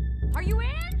 Are you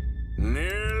in?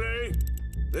 Nearly.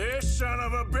 This son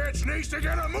of a bitch needs to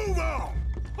get a move on!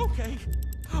 Okay.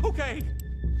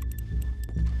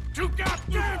 Too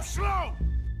goddamn slow!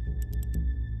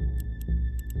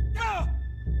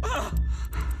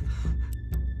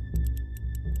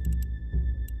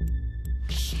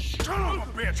 Son of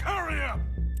a bitch, hurry up!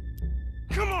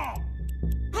 Come on!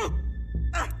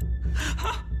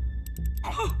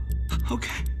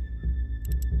 Okay.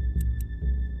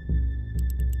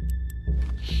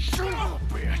 Son of a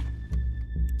bitch!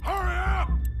 Hurry up!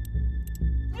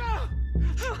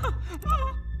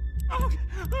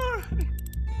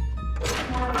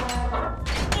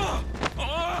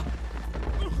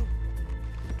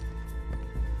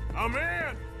 I'm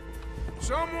in!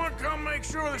 Someone come make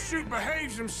sure the chute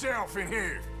behaves himself in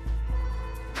here.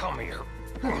 Come here.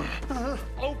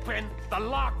 Open the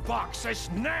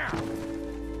lockboxes now!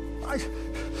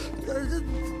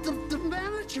 The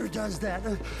manager does that.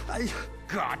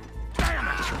 God damn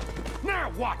it!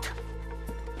 Now what?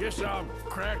 Guess I'll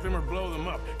crack them or blow them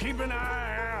up. Keep an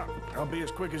eye out. I'll be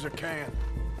as quick as I can.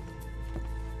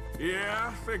 Yeah,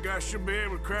 I think I should be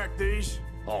able to crack these.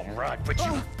 All right, but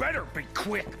you better be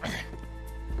quick.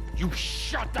 You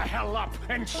shut the hell up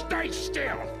and stay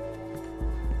still!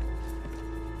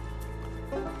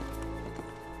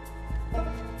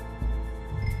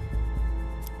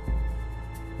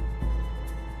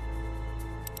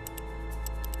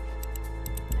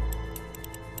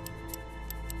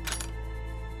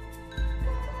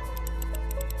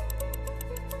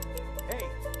 Hey,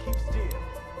 keep still.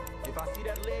 If I see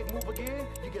that leg move again,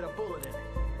 you get a bullet in it.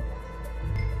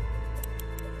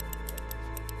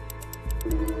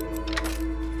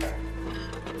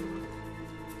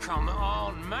 Come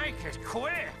on, make it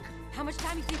quick! How much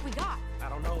time do you think we got? I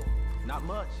don't know. Not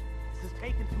much. This is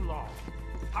taking too long.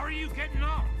 How are you getting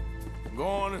on? I'm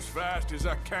going as fast as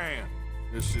I can.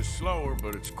 This is slower,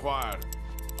 but it's quieter.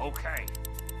 Okay.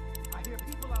 I hear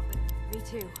people out there. Me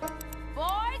too.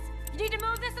 Boys, you need to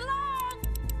move this along!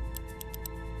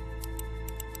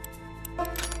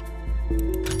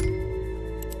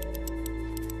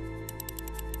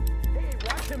 Hey,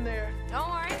 watch him there. Don't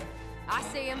worry. I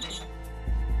see him.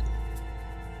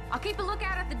 I'll keep a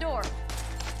lookout at the door.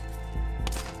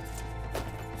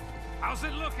 How's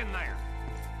it looking there?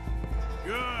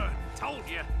 Good. Told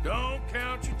you. Don't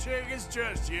count your chickens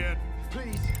just yet.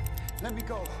 Please, let me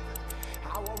go.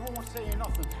 I won't say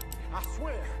nothing. I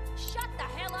swear. Shut the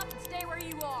hell up and stay where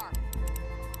you are.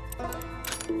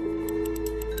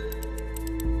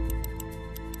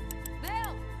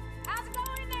 Bill, how's it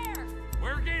going in there?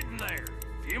 We're getting there.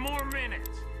 A few more minutes.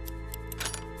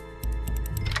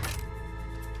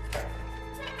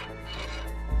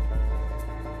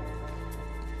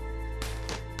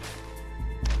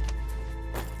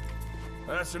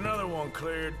 That's another one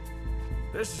cleared.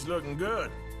 This is looking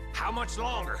good. How much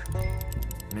longer?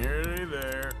 Nearly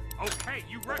there. Okay,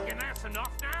 you reckon that's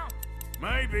enough now?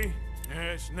 Maybe.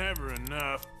 Yeah, it's never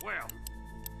enough. Well,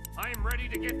 I am ready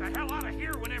to get the hell out of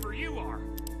here whenever you are.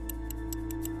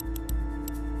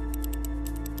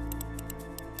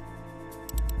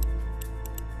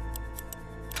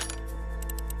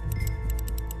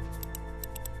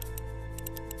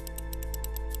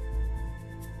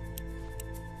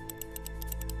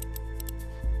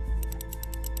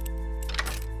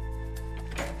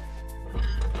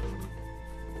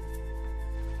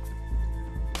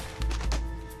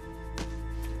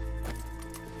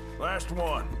 Last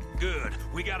one. Good.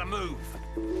 We gotta move.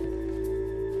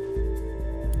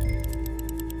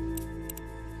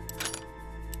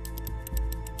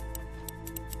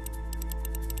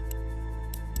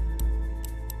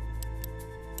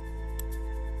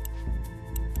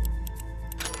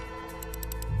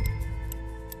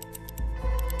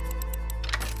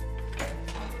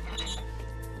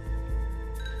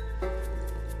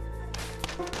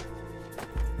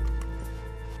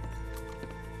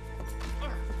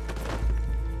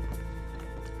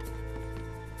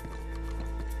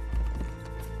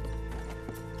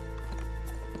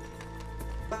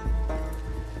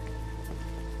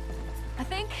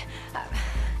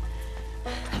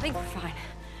 I think we're fine.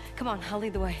 Come on, I'll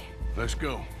lead the way. Let's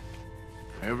go.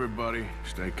 Everybody,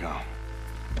 stay calm.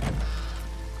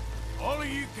 All of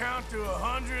you count to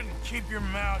 100 and keep your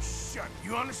mouths shut.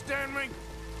 You understand me?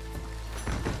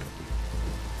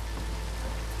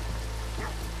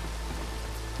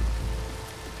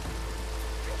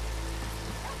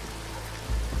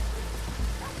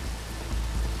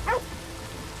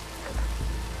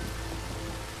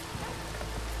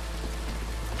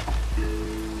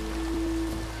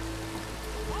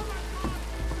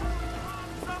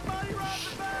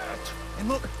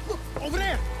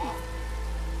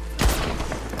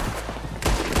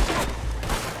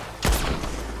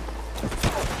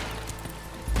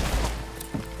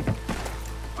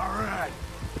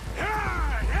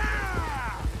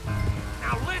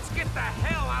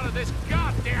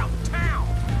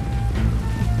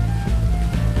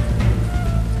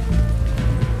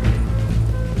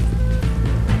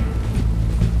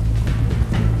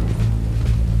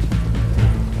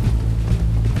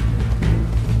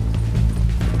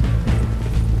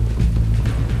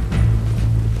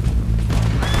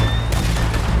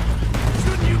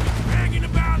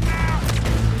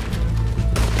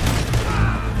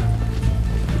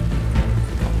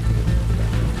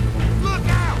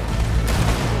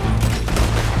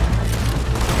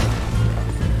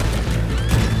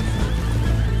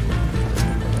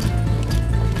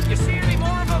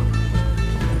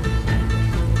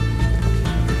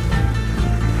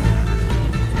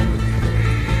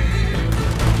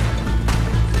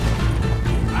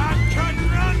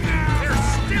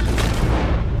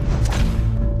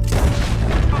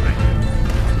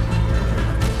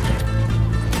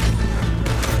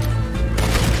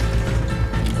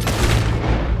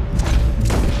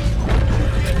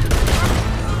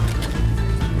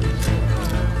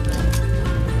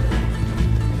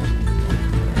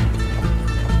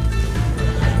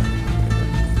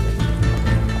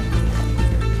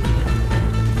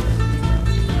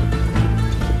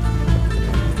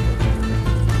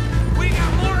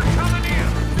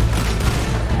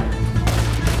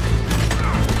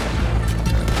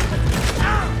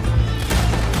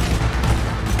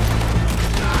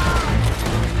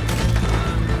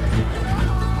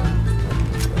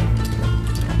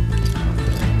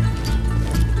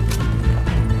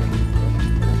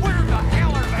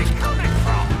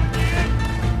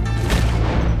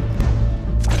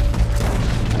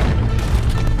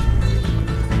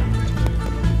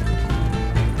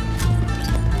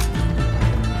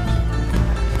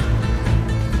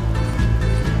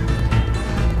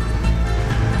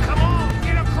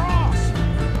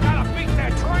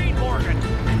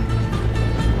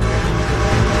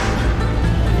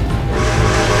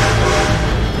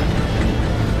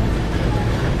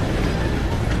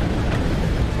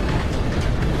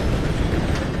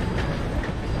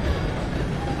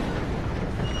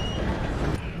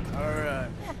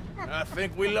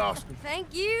 think we lost him.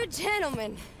 Thank you,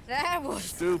 gentlemen. That was...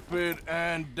 Stupid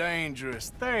and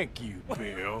dangerous. Thank you,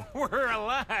 Bill. We're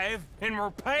alive and we're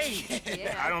paid.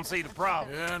 Yeah. I don't see the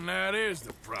problem. Yeah, and that is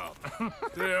the problem.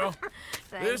 Still,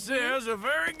 this you. is a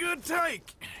very good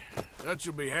take. Dutch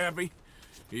will be happy,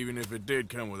 even if it did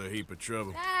come with a heap of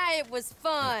trouble. Ah, it was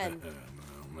fun.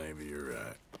 Well, maybe you're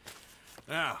right.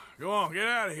 Now, go on, get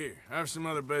out of here. I have some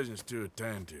other business to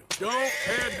attend to. Don't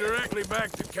head directly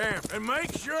back to camp, and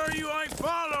make sure you ain't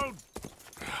followed.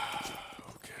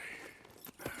 Okay.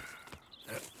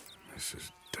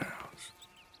 Mrs. Downs.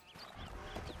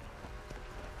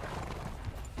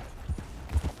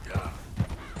 Yeah.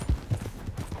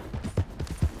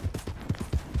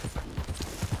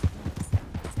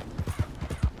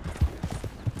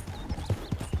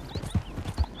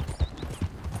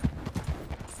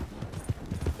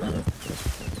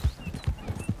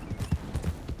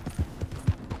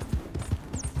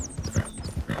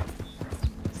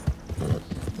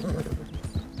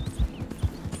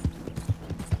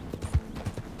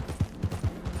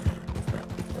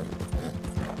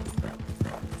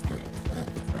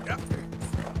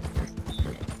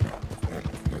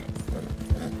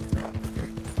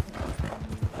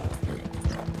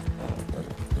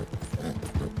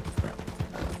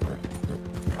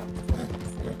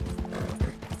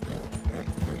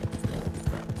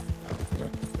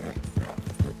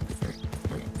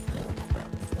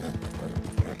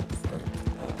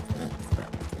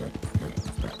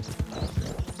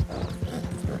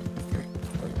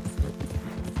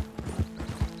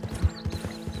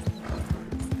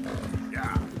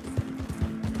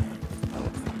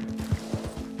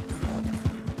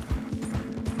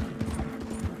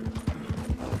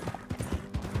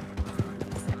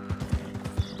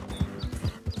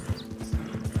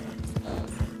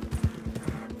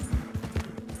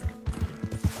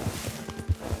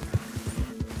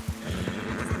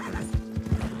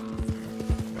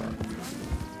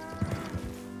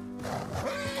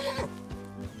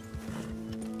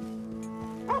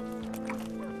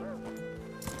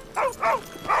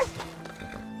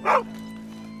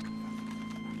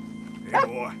 Hey,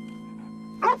 boy.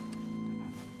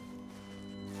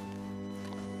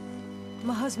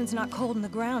 My husband's not cold in the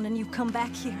ground, and you've come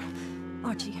back here.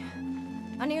 Archie,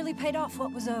 I nearly paid off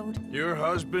what was owed. Your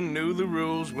husband knew the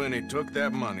rules when he took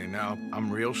that money. Now, I'm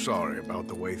real sorry about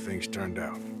the way things turned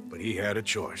out. But he had a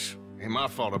choice. Ain't my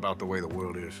fault about the way the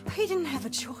world is. He didn't have a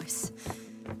choice.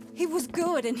 He was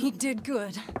good, and he did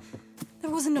good. There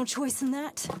wasn't no choice in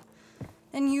that.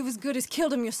 And you've as good as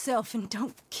killed him yourself, and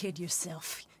don't kid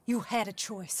yourself. You had a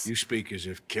choice. You speak as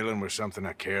if killing was something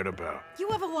I cared about. You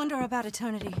ever wonder about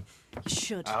eternity? You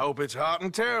should. I hope it's hot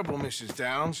and terrible, Mrs.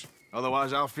 Downs.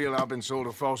 Otherwise, I'll feel I've been sold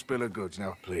a false bill of goods.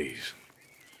 Now, please,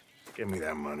 give me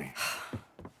that money.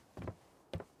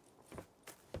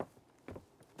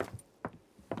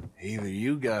 Either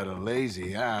you got a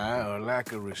lazy eye or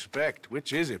lack of respect.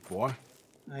 Which is it, boy?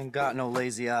 I ain't got no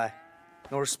lazy eye.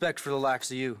 No respect for the likes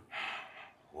of you.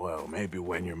 Well, maybe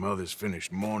when your mother's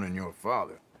finished mourning your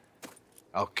father,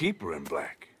 I'll keep her in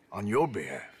black on your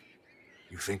behalf.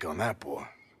 You think on that, boy?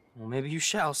 Well, maybe you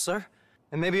shall, sir.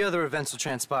 And maybe other events will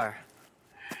transpire.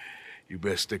 You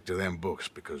best stick to them books,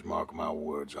 because mark my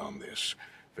words on this.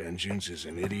 Vengeance is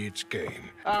an idiot's game.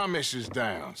 Ah, Mrs.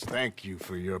 Downs, thank you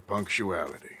for your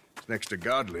punctuality. It's next to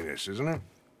godliness, isn't it?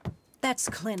 That's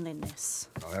cleanliness.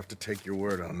 I'll have to take your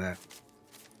word on that.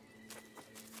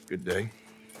 Good day.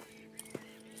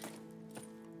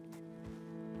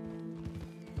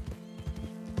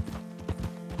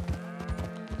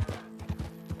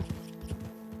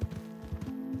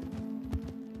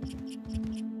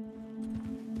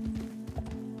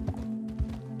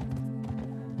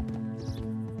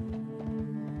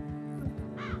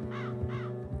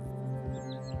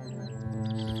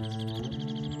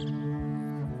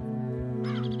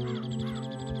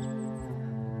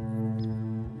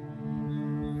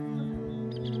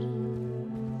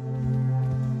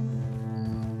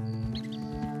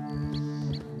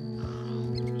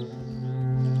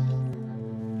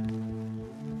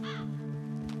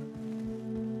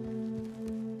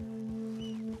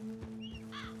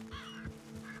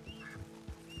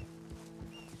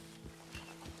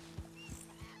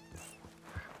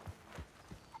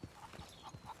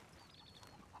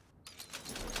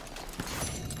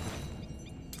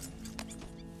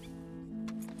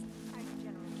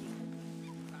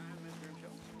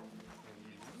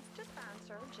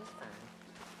 Just fine.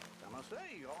 I must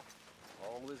say, y'all,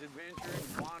 all this adventure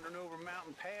and wandering over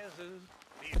mountain passes.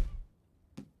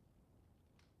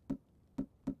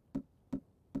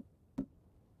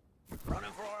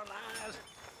 Running for our lives.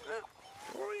 Well,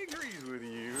 Rory agrees with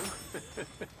you.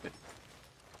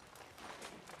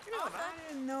 I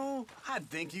didn't know. I'd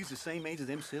think you's the same age as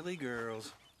them silly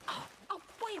girls.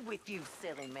 Away with you,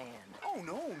 silly man. Oh,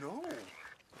 no.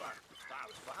 I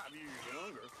was 5 years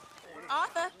younger.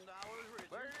 Arthur.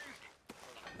 Ladies,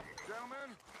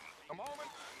 gentlemen, a moment.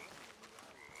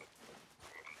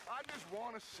 I just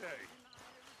want to say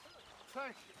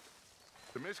thank you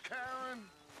to Miss Karen,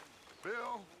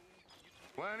 Bill,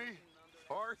 Lenny,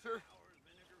 Arthur.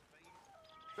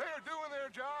 They are doing their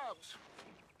jobs.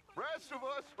 Rest of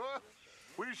us, well,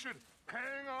 we should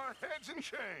hang our heads in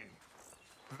shame.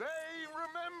 They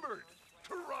remembered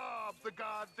to rob the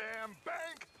goddamn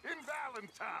bank in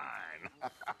Valentine.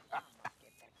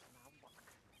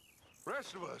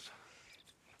 Rest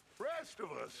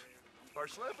of us are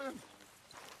slipping.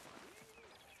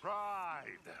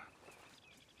 Pride.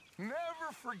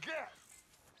 Never forget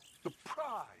the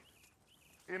pride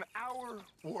in our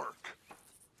work.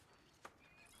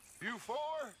 You four,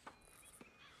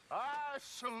 I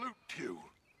salute you.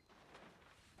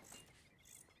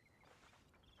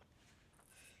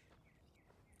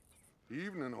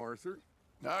 Evening, Arthur.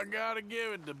 I gotta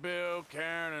give it to Bill,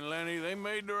 Karen, and Lenny. They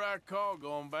made the right call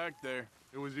going back there.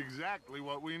 It was exactly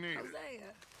what we needed.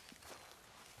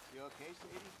 You okay,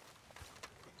 Sadie?